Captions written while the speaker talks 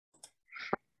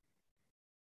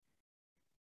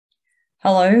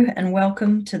Hello and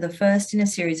welcome to the first in a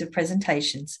series of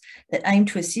presentations that aim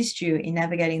to assist you in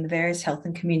navigating the various health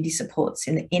and community supports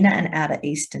in the inner and outer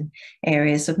eastern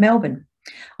areas of Melbourne.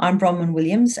 I'm Bronwyn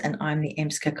Williams and I'm the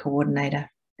EMSCA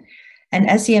coordinator. And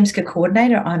as the EMSCA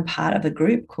coordinator, I'm part of a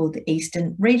group called the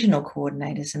Eastern Regional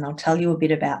Coordinators, and I'll tell you a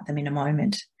bit about them in a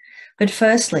moment. But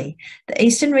firstly, the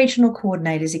Eastern Regional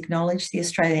Coordinators acknowledge the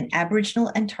Australian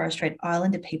Aboriginal and Torres Strait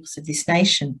Islander peoples of this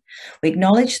nation. We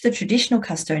acknowledge the traditional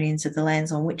custodians of the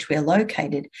lands on which we are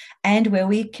located and where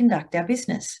we conduct our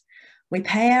business. We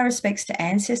pay our respects to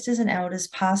ancestors and elders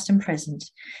past and present,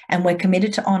 and we're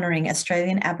committed to honouring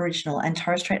Australian Aboriginal and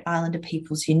Torres Strait Islander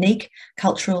peoples' unique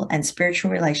cultural and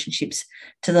spiritual relationships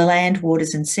to the land,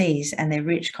 waters and seas and their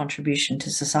rich contribution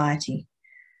to society.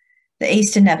 The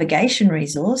Eastern Navigation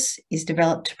Resource is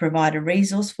developed to provide a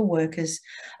resource for workers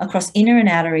across inner and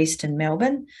outer eastern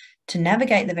Melbourne to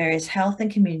navigate the various health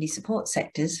and community support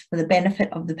sectors for the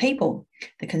benefit of the people,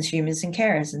 the consumers and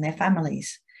carers and their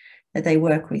families that they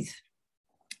work with.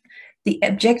 The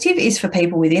objective is for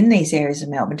people within these areas of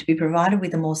Melbourne to be provided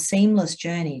with a more seamless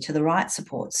journey to the right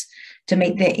supports to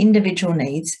meet their individual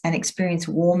needs and experience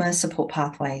warmer support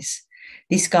pathways.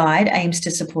 This guide aims to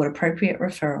support appropriate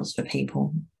referrals for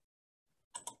people.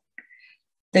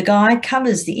 The guide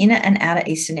covers the inner and outer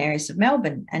eastern areas of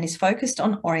Melbourne and is focused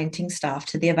on orienting staff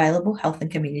to the available health and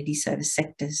community service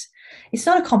sectors. It's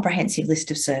not a comprehensive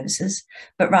list of services,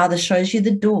 but rather shows you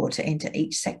the door to enter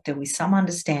each sector with some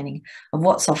understanding of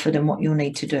what's offered and what you'll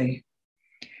need to do.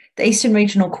 The Eastern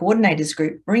Regional Coordinators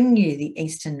Group bring you the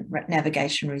Eastern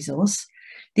Navigation Resource.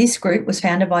 This group was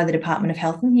founded by the Department of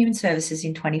Health and Human Services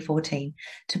in 2014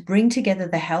 to bring together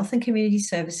the health and community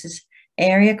services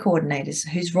area coordinators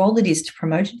whose role it is to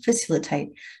promote and facilitate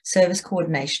service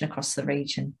coordination across the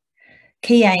region.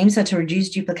 Key aims are to reduce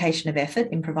duplication of effort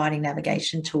in providing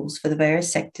navigation tools for the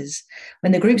various sectors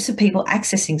when the groups of people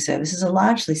accessing services are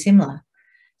largely similar,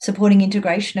 supporting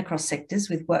integration across sectors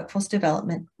with workforce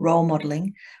development, role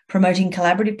modelling, promoting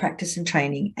collaborative practice and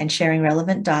training, and sharing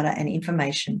relevant data and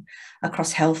information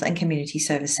across health and community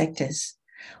service sectors.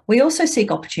 We also seek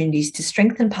opportunities to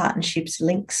strengthen partnerships,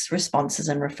 links, responses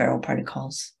and referral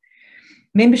protocols.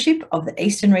 Membership of the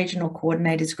Eastern Regional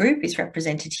Coordinators Group is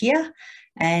represented here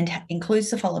and includes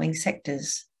the following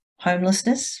sectors: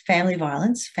 homelessness, family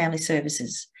violence, family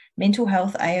services, mental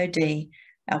health, AOD,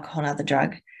 alcohol and other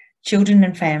drug, children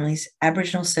and families,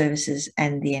 Aboriginal services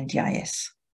and the NDIS.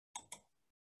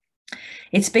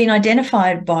 It's been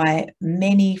identified by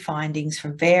many findings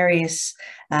from various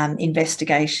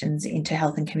investigations into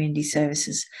health and community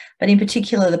services, but in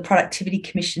particular the Productivity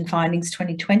Commission Findings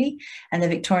 2020 and the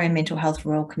Victorian Mental Health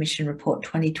Royal Commission Report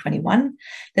 2021,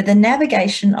 that the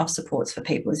navigation of supports for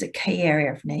people is a key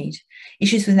area of need.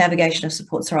 Issues with navigation of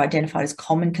supports are identified as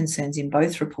common concerns in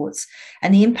both reports,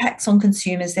 and the impacts on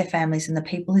consumers, their families and the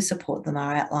people who support them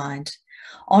are outlined.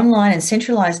 Online and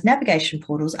centralised navigation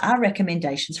portals are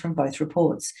recommendations from both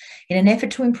reports in an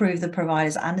effort to improve the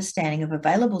provider's understanding of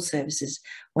available services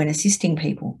when assisting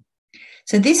people.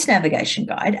 So this navigation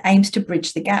guide aims to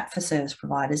bridge the gap for service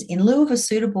providers in lieu of a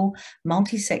suitable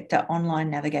multi-sector online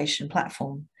navigation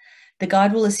platform. The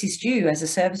guide will assist you as a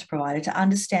service provider to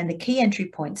understand the key entry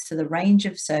points to the range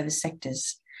of service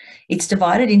sectors. It's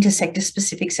divided into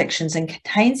sector-specific sections and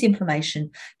contains information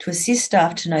to assist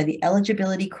staff to know the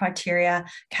eligibility criteria,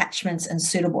 catchments and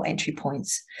suitable entry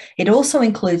points. It also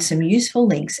includes some useful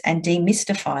links and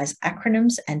demystifies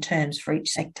acronyms and terms for each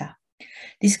sector.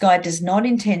 This guide does not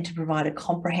intend to provide a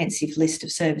comprehensive list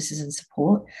of services and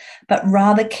support, but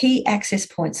rather key access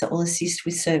points that will assist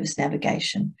with service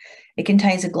navigation. It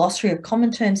contains a glossary of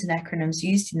common terms and acronyms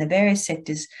used in the various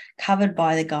sectors covered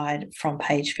by the guide from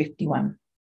page 51.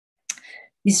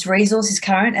 This resource is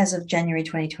current as of January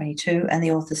 2022 and the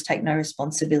authors take no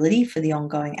responsibility for the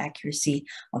ongoing accuracy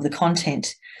of the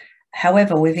content.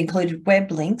 However, we've included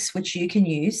web links which you can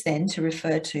use then to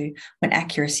refer to when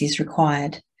accuracy is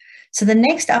required. So the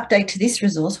next update to this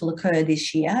resource will occur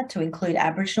this year to include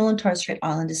Aboriginal and Torres Strait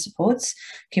Islander supports,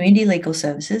 community legal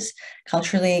services,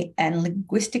 culturally and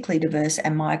linguistically diverse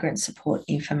and migrant support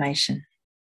information.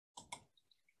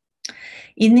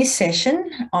 In this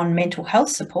session on mental health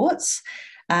supports,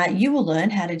 you will learn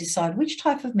how to decide which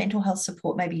type of mental health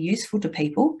support may be useful to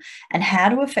people and how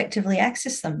to effectively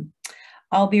access them.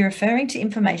 I'll be referring to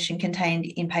information contained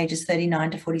in pages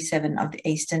 39 to 47 of the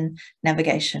Eastern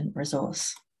Navigation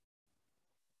Resource.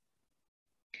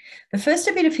 But first,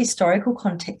 a bit of historical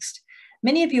context.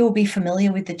 Many of you will be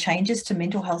familiar with the changes to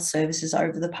mental health services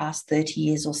over the past 30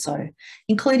 years or so,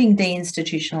 including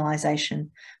deinstitutionalisation.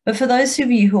 But for those of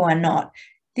you who are not,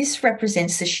 this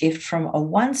represents the shift from a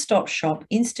one-stop shop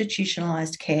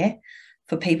institutionalised care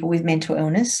for people with mental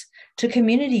illness to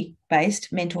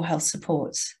community-based mental health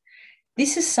supports.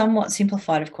 This is somewhat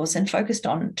simplified, of course, and focused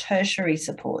on tertiary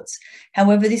supports.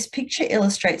 However, this picture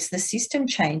illustrates the system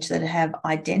change that have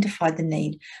identified the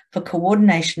need for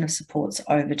coordination of supports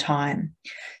over time.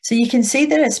 So you can see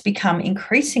that it's become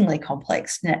increasingly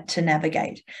complex to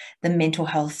navigate the mental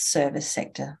health service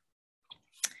sector.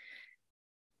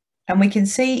 And we can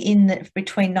see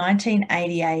between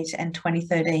 1988 and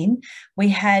 2013, we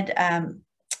had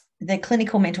the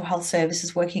clinical mental health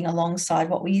services working alongside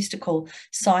what we used to call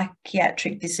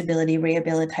psychiatric disability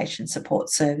rehabilitation support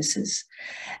services.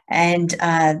 And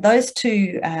those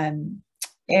two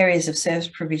areas of service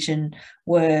provision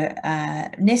were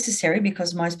necessary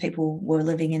because most people were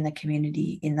living in the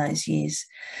community in those years.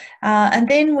 And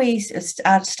then we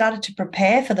started to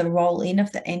prepare for the roll-in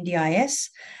of the NDIS,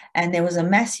 and there was a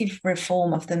massive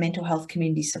reform of the mental health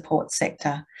community support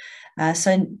sector.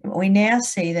 So we now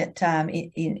see that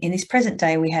in this present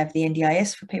day, we have the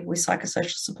NDIS for people with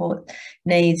psychosocial support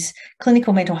needs,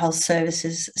 clinical mental health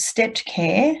services, stepped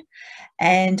care,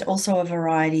 and also a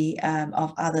variety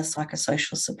of other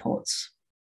psychosocial supports.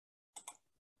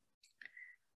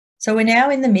 So we're now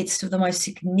in the midst of the most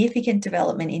significant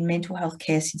development in mental health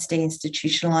care since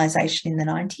deinstitutionalisation in the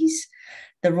 90s.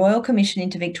 The Royal Commission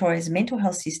into Victoria's mental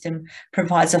health system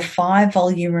provides a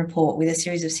 5-volume report with a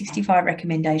series of 65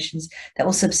 recommendations that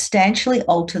will substantially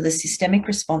alter the systemic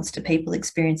response to people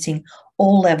experiencing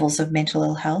all levels of mental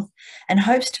ill health, and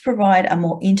hopes to provide a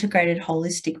more integrated,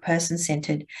 holistic,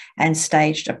 person-centred and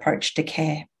staged approach to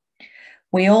care.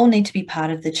 We all need to be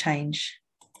part of the change.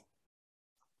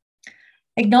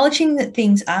 Acknowledging that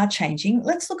things are changing,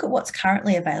 let's look at what's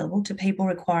currently available to people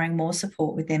requiring more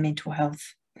support with their mental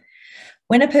health.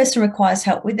 When a person requires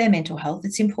help with their mental health,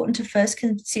 it's important to first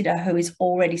consider who is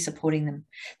already supporting them.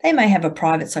 They may have a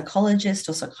private psychologist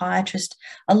or psychiatrist,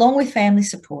 along with family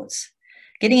supports.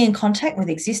 Getting in contact with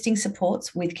existing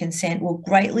supports with consent will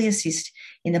greatly assist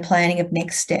in the planning of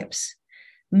next steps.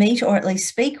 Meet or at least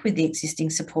speak with the existing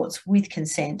supports with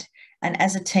consent, and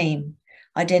as a team,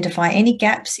 identify any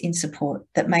gaps in support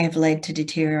that may have led to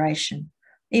deterioration,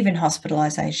 even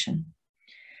hospitalisation.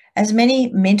 As many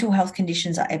mental health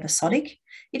conditions are episodic,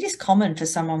 it is common for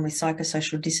someone with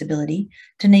psychosocial disability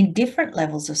to need different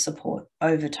levels of support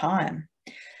over time.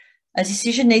 A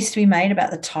decision needs to be made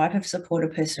about the type of support a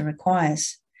person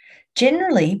requires.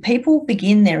 Generally, people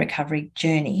begin their recovery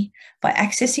journey by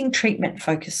accessing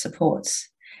treatment-focused supports,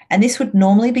 and this would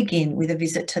normally begin with a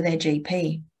visit to their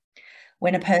GP.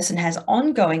 When a person has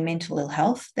ongoing mental ill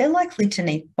health, they're likely to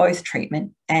need both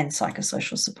treatment and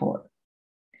psychosocial support.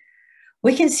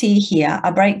 We can see here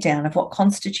a breakdown of what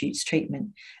constitutes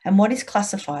treatment and what is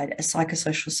classified as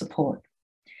psychosocial support.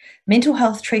 Mental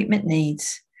health treatment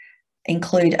needs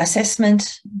include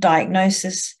assessment,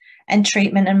 diagnosis, and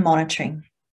treatment and monitoring.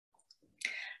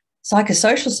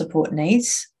 Psychosocial support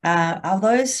needs are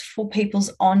those for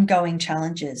people's ongoing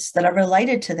challenges that are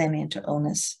related to their mental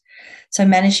illness. So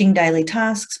managing daily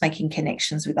tasks, making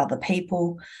connections with other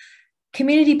people,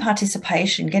 community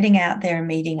participation, getting out there and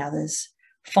meeting others,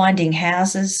 finding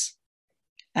houses,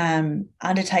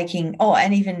 undertaking,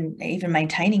 and even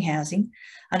maintaining housing,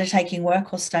 undertaking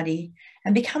work or study,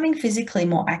 and becoming physically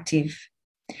more active.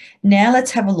 Now let's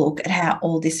have a look at how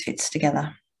all this fits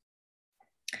together.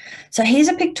 So here's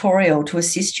a pictorial to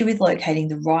assist you with locating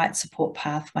the right support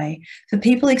pathway for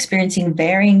people experiencing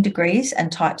varying degrees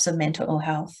and types of mental ill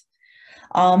health.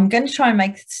 I'm going to try and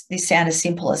make this sound as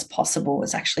simple as possible.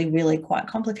 It's actually really quite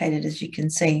complicated, as you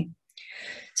can see.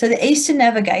 So the Eastern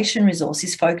Navigation resource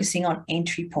is focusing on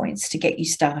entry points to get you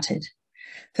started.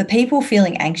 For people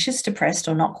feeling anxious, depressed,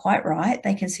 or not quite right,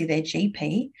 they can see their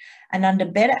GP, and under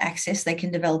better access, they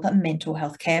can develop a mental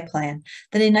health care plan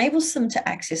that enables them to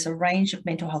access a range of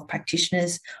mental health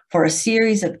practitioners for a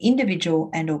series of individual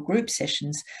and/or group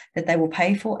sessions that they will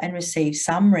pay for and receive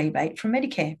some rebate from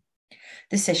Medicare.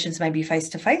 The sessions may be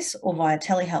face-to-face or via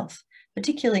telehealth,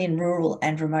 particularly in rural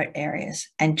and remote areas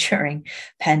and during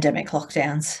pandemic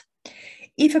lockdowns.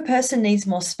 If a person needs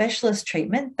more specialist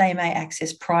treatment, they may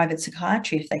access private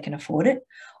psychiatry if they can afford it,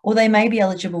 or they may be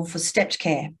eligible for stepped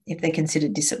care if they're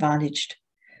considered disadvantaged.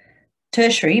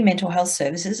 Tertiary mental health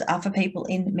services are for people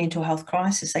in mental health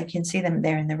crisis. They can see them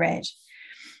there in the red,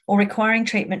 or requiring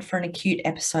treatment for an acute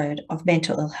episode of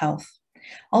mental ill health.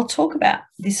 I'll talk about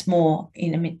this more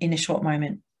in a short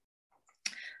moment.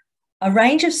 A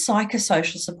range of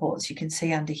psychosocial supports you can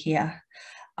see under here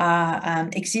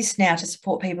exist now to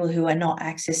support people who are not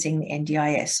accessing the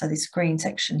NDIS, so this green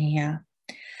section here.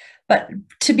 But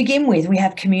to begin with, we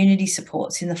have community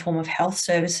supports in the form of health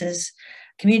services,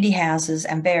 community houses,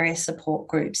 and various support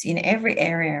groups in every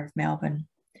area of Melbourne.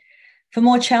 For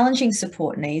more challenging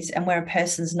support needs and where a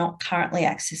person's not currently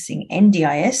accessing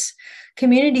NDIS,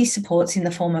 community supports in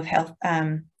the form of health,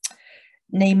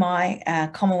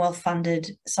 NEMI,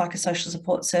 Commonwealth-funded psychosocial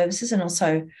support services, and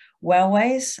also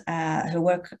Wellways, who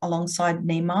work alongside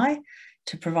NEMI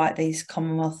to provide these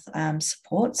Commonwealth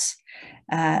supports.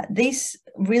 These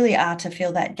really are to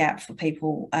fill that gap for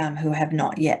people who have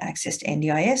not yet accessed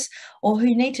NDIS or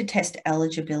who need to test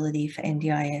eligibility for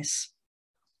NDIS.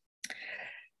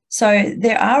 So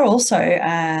there are also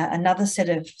another set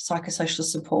of psychosocial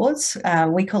supports.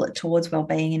 We call it Towards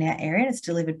Wellbeing in our area, and it's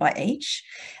delivered by each.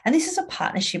 And this is a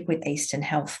partnership with Eastern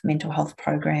Health mental health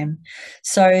program.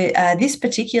 So this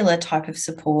particular type of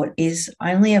support is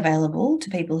only available to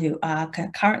people who are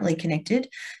currently connected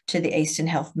to the Eastern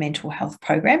Health mental health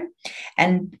program.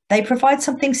 And they provide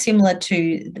something similar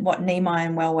to what NEMI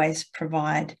and Wellways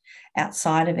provide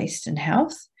outside of Eastern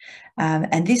Health.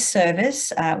 And this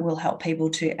service will help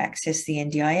people to access the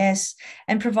NDIS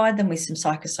and provide them with some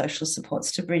psychosocial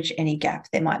supports to bridge any gap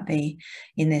there might be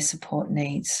in their support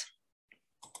needs.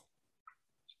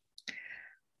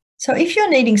 So if you're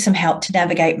needing some help to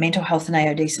navigate mental health and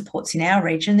AOD supports in our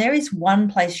region, there is one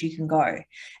place you can go,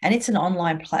 and it's an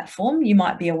online platform. You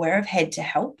might be aware of Head to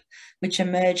Help, which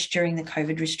emerged during the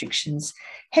COVID restrictions.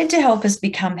 Head to Help has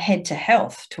become Head to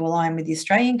Health to align with the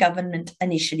Australian government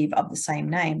initiative of the same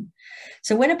name.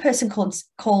 So when a person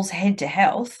calls Head to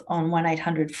Health on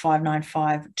 1800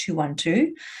 595 212,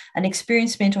 an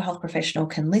experienced mental health professional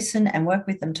can listen and work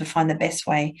with them to find the best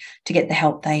way to get the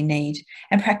help they need.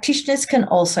 And practitioners can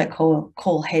also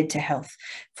call Head to Health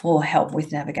for help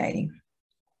with navigating.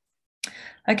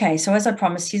 Okay, so as I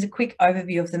promised, here's a quick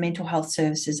overview of the mental health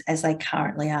services as they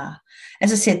currently are.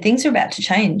 As I said, things are about to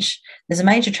change. There's a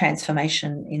major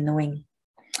transformation in the wing.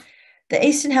 The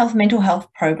Eastern Health Mental Health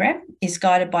Program is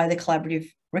guided by the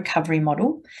Collaborative Recovery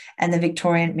Model and the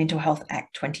Victorian Mental Health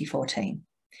Act 2014.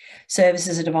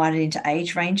 Services are divided into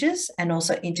age ranges and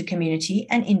also into community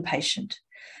and inpatient.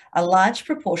 A large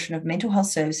proportion of mental health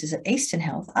services at Eastern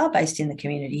Health are based in the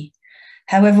community.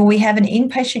 However, we have an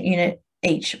inpatient unit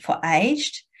each for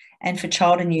aged and for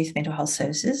child and youth mental health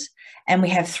services, and we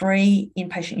have 3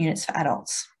 inpatient units for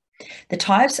adults. The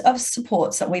types of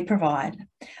supports that we provide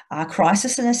are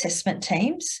crisis and assessment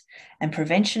teams and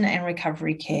prevention and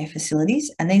recovery care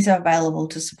facilities, and these are available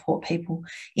to support people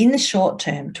in the short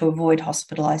term to avoid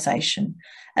hospitalisation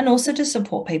and also to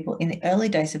support people in the early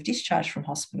days of discharge from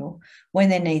hospital when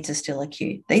their needs are still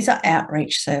acute. These are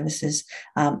outreach services.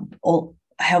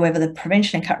 However, the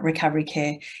prevention and recovery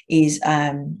care is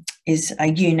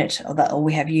a unit, or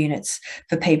we have units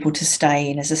for people to stay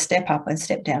in as a step up and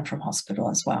step down from hospital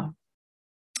as well.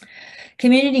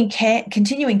 Continuing care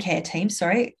teams,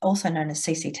 also known as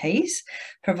CCTs,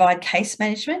 provide case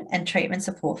management and treatment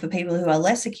support for people who are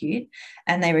less acute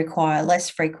and they require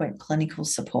less frequent clinical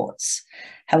supports.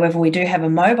 However, we do have a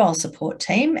mobile support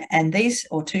team, and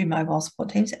 2 mobile support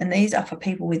teams, and these are for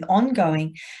people with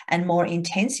ongoing and more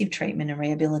intensive treatment and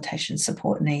rehabilitation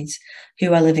support needs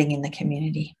who are living in the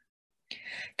community.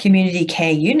 Community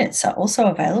care units are also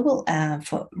available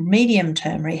for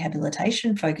medium-term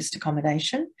rehabilitation-focused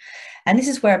accommodation, and this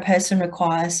is where a person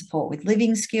requires support with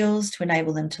living skills to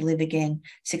enable them to live again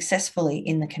successfully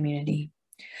in the community.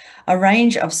 A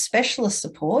range of specialist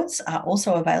supports are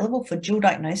also available for dual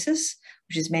diagnosis,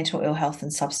 which is mental ill health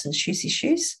and substance use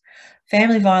issues,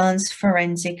 family violence,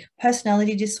 forensic,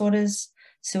 personality disorders,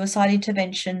 suicide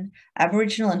intervention,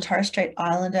 Aboriginal and Torres Strait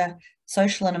Islander,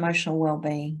 social and emotional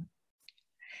wellbeing.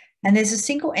 And there's a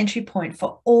single entry point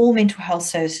for all mental health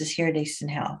services here at Eastern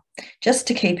Health. Just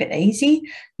to keep it easy,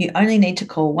 you only need to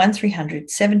call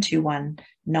 1300 721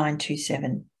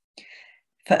 927.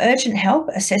 For urgent help,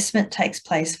 assessment takes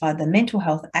place by the mental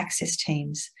health access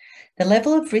teams. The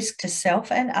level of risk to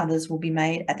self and others will be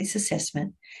made at this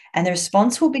assessment, and the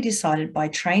response will be decided by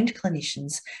trained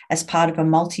clinicians as part of a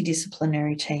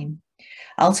multidisciplinary team.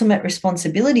 Ultimate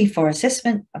responsibility for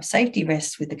assessment of safety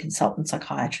rests with the consultant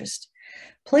psychiatrist.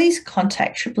 Please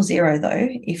contact 000 though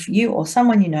if you or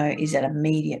someone you know is at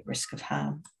immediate risk of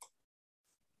harm.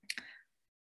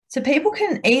 So people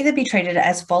can either be treated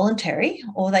as voluntary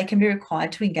or they can be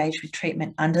required to engage with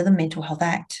treatment under the Mental Health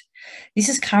Act. This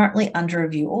is currently under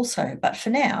review also, but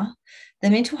for now, the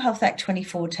Mental Health Act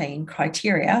 2014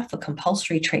 criteria for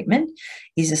compulsory treatment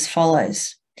is as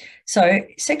follows. So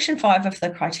Section 5 of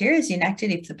the criteria is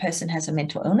enacted if the person has a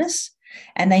mental illness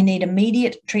and they need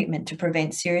immediate treatment to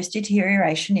prevent serious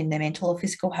deterioration in their mental or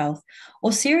physical health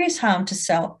or serious harm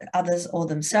to others or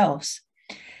themselves.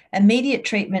 Immediate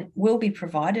treatment will be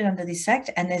provided under this Act,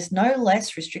 and there's no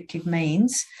less restrictive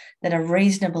means that are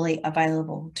reasonably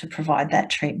available to provide that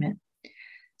treatment.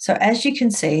 So as you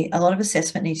can see, a lot of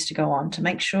assessment needs to go on to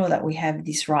make sure that we have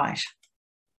this right.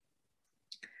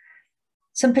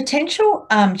 Some potential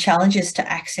challenges to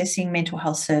accessing mental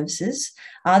health services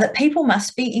are that people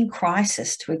must be in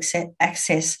crisis to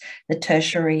access the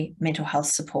tertiary mental health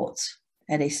supports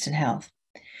at Eastern Health.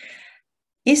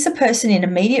 Is the person in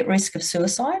immediate risk of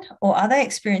suicide, or are they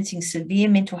experiencing severe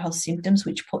mental health symptoms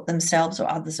which put themselves or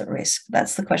others at risk?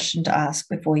 That's the question to ask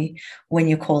when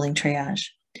you're calling triage.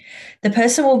 The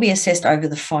person will be assessed over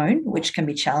the phone, which can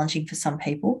be challenging for some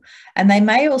people, and they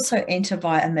may also enter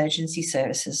via emergency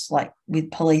services like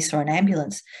with police or an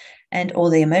ambulance or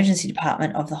the emergency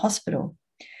department of the hospital.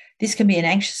 This can be an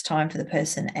anxious time for the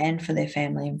person and for their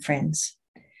family and friends.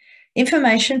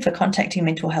 Information for contacting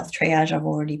mental health triage I've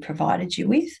already provided you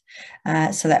with,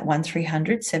 so that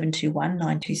 1300 721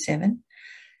 927.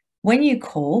 When you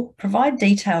call, provide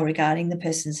detail regarding the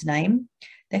person's name,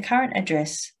 their current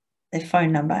address, their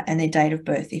phone number, and their date of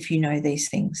birth if you know these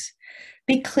things.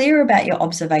 Be clear about your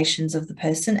observations of the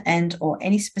person and or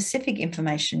any specific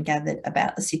information gathered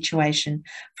about the situation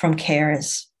from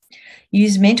carers.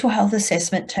 Use mental health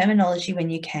assessment terminology when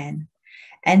you can,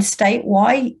 and state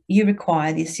why you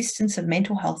require the assistance of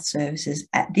mental health services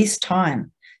at this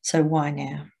time. So why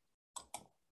now?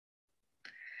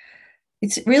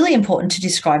 It's really important to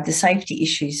describe the safety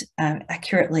issues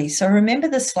accurately. So remember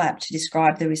the SLAP to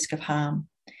describe the risk of harm.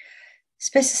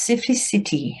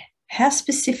 Specificity. How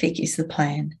specific is the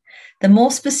plan? The more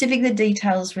specific the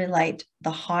details relate, the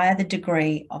higher the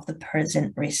degree of the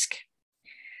present risk.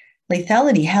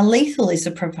 Lethality. How lethal is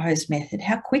the proposed method?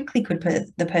 How quickly could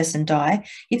the person die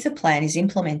if the plan is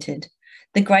implemented?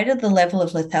 The greater the level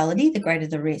of lethality, the greater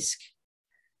the risk.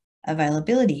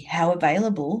 Availability. How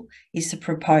available is the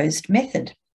proposed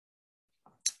method?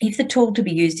 If the tool to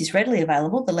be used is readily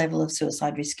available, the level of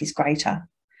suicide risk is greater.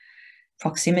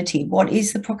 Proximity. What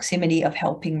is the proximity of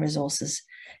helping resources?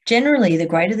 Generally, the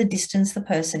greater the distance the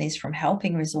person is from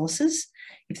helping resources,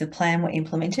 if the plan were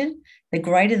implemented, the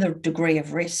greater the degree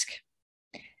of risk.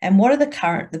 And what are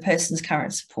the person's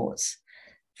current supports?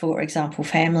 For example,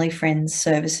 family, friends,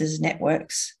 services,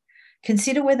 networks.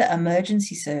 Consider whether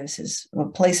emergency services or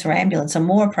police or ambulance are a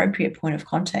more appropriate point of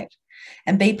contact,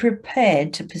 and be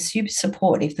prepared to pursue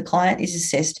support if the client is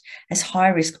assessed as high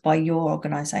risk by your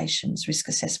organisation's risk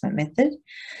assessment method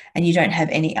and you don't have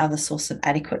any other source of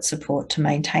adequate support to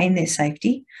maintain their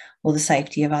safety or the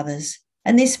safety of others.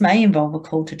 And this may involve a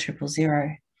call to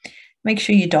 000. Make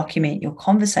sure you document your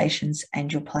conversations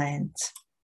and your plans.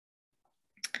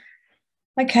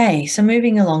 Okay, so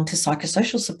moving along to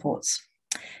psychosocial supports.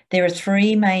 There are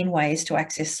 3 main ways to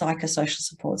access psychosocial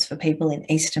supports for people in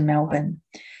Eastern Melbourne.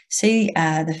 See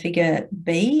the figure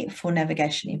B for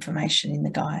navigation information in the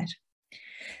guide.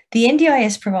 The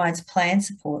NDIS provides plan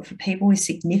support for people with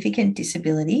significant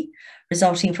disability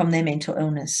resulting from their mental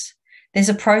illness. There's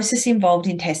a process involved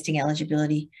in testing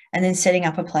eligibility and then setting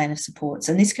up a plan of supports,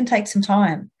 and this can take some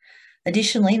time.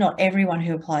 Additionally, not everyone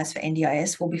who applies for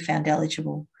NDIS will be found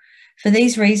eligible. For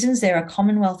these reasons, there are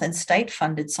Commonwealth and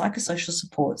state-funded psychosocial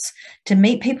supports to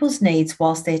meet people's needs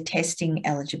whilst they're testing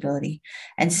eligibility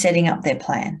and setting up their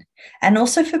plan, and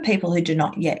also for people who do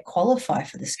not yet qualify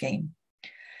for the scheme.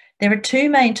 There are 2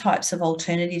 main types of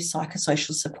alternative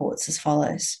psychosocial supports as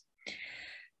follows.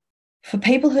 For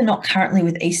people who are not currently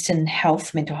with Eastern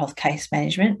Health Mental Health Case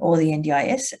Management or the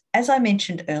NDIS, as I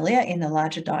mentioned earlier in the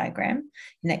larger diagram,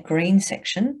 in that green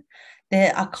section,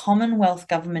 there are Commonwealth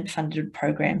government-funded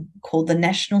program called the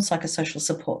National Psychosocial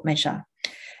Support Measure,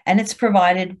 and it's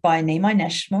provided by NEMI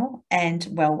National and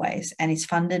Wellways, and is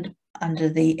funded under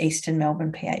the Eastern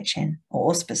Melbourne PHN, or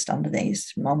auspiced under the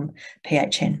Eastern Melbourne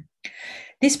PHN.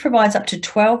 This provides up to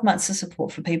 12 months of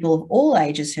support for people of all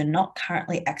ages who are not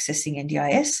currently accessing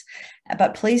NDIS,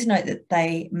 but please note that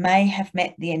they may have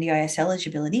met the NDIS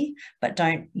eligibility, but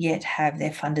don't yet have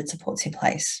their funded supports in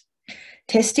place.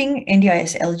 Testing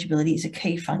NDIS eligibility is a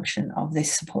key function of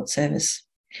this support service.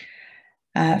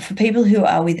 For people who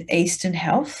are with Eastern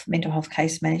Health Mental Health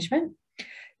Case Management,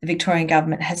 the Victorian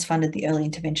Government has funded the Early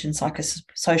Intervention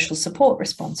Psychosocial Support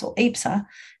Response, or EIPSA,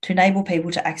 to enable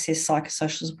people to access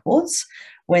psychosocial supports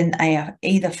when they are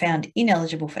either found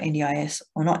ineligible for NDIS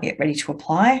or not yet ready to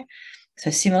apply.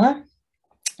 So similar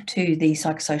to the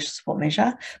psychosocial support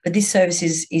measure, but this service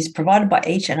is provided by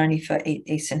each and only for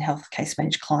Eastern Health Case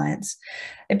Managed clients.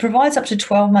 It provides up to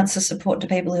 12 months of support to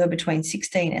people who are between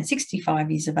 16 and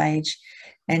 65 years of age,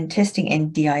 and testing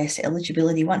NDIS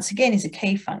eligibility, once again, is a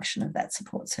key function of that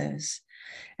support service.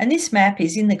 And this map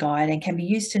is in the guide and can be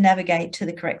used to navigate to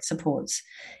the correct supports.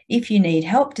 If you need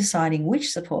help deciding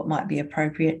which support might be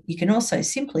appropriate, you can also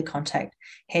simply contact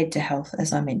Head to Health,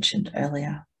 as I mentioned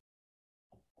earlier.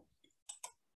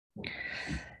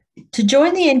 To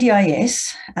join the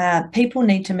NDIS, people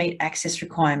need to meet access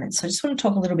requirements. So I just want to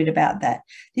talk a little bit about that.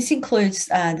 This includes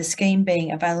the scheme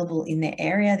being available in their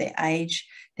area, their age,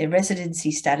 their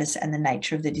residency status, and the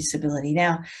nature of the disability.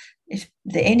 Now, if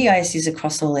the NDIS is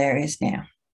across all areas now,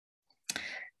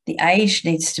 the age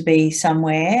needs to be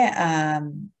somewhere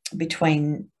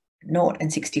between 0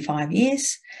 and 65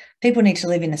 years. People need to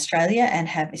live in Australia and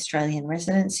have Australian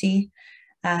residency.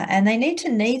 And they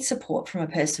need support from a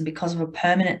person because of a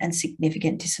permanent and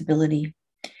significant disability.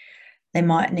 They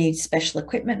might need special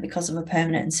equipment because of a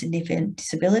permanent and significant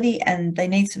disability, and they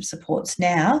need some supports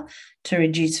now to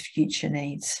reduce future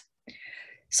needs.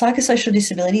 Psychosocial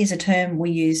disability is a term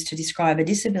we use to describe a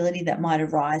disability that might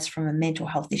arise from a mental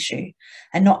health issue.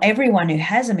 And not everyone who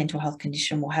has a mental health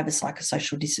condition will have a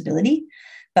psychosocial disability,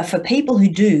 but for people who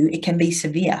do, it can be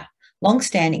severe,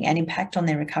 long-standing, and impact on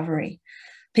their recovery.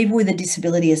 People with a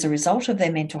disability as a result of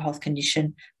their mental health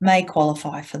condition may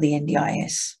qualify for the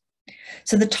NDIS.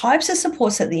 So the types of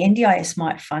supports that the NDIS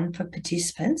might fund for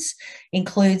participants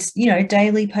includes,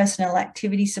 daily personnel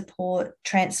activity support,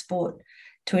 transport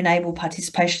to enable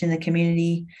participation in the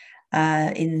community,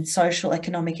 in social,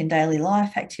 economic, and daily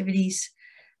life activities.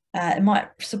 It might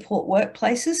support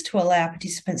workplaces to allow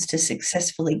participants to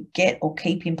successfully get or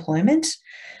keep employment.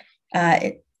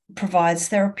 It provides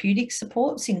therapeutic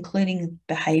supports, including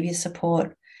behaviour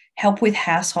support, help with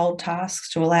household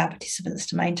tasks to allow participants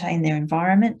to maintain their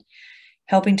environment,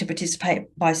 helping to participate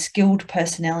by skilled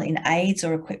personnel in aids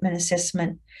or equipment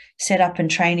assessment, setup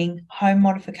and training, home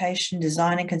modification,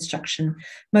 design and construction,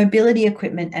 mobility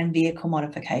equipment, and vehicle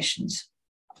modifications.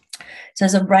 So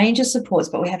there's a range of supports,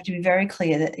 but we have to be very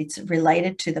clear that it's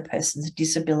related to the person's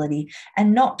disability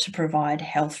and not to provide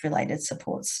health-related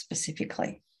supports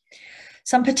specifically.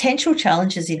 Some potential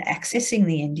challenges in accessing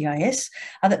the NDIS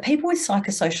are that people with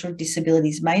psychosocial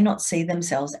disabilities may not see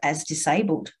themselves as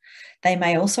disabled. They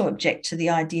may also object to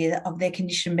the idea of their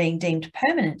condition being deemed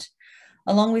permanent.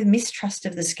 Along with mistrust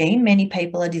of the scheme, many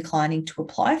people are declining to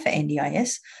apply for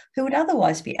NDIS who would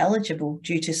otherwise be eligible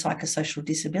due to psychosocial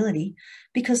disability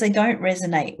because they don't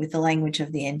resonate with the language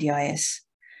of the NDIS.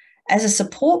 As a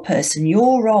support person,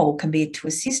 your role can be to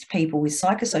assist people with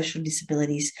psychosocial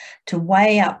disabilities to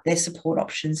weigh up their support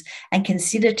options and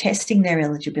consider testing their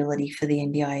eligibility for the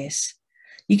NDIS.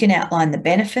 You can outline the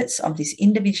benefits of this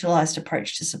individualised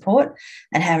approach to support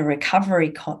and have a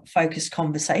recovery-focused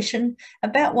conversation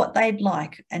about what they'd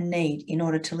like and need in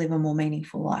order to live a more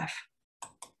meaningful life.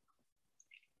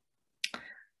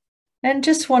 And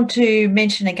just want to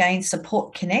mention again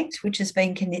Support Connect, which has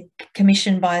been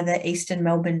commissioned by the Eastern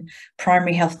Melbourne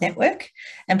Primary Health Network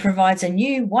and provides a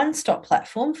new one-stop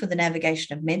platform for the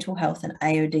navigation of mental health and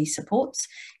AOD supports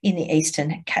in the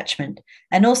Eastern catchment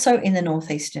and also in the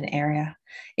Northeastern area.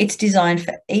 It's designed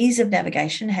for ease of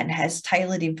navigation and has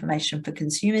tailored information for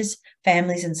consumers,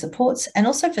 families and supports, and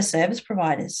also for service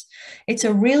providers. It's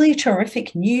a really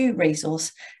terrific new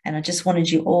resource, and I just wanted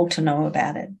you all to know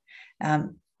about it.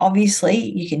 Obviously,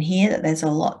 you can hear that there's a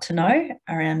lot to know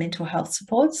around mental health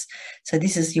supports. So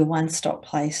this is your one-stop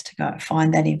place to go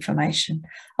find that information,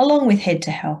 along with Head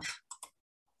to Health.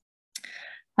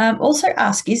 Also,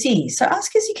 Ask Izzy. So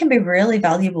Ask Izzy can be really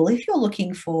valuable if you're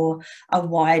looking for a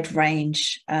wide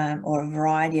range or a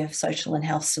variety of social and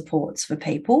health supports for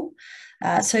people.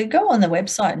 So go on the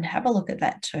website and have a look at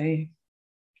that too.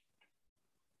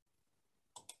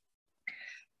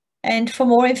 And for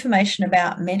more information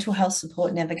about mental health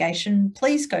support navigation,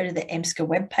 please go to the EMSCA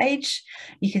webpage.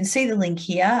 You can see the link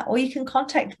here, or you can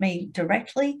contact me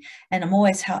directly, and I'm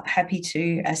always happy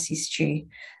to assist you.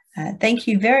 Thank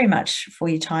you very much for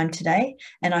your time today,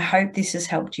 and I hope this has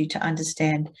helped you to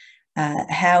understand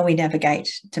how we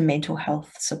navigate to mental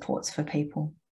health supports for people.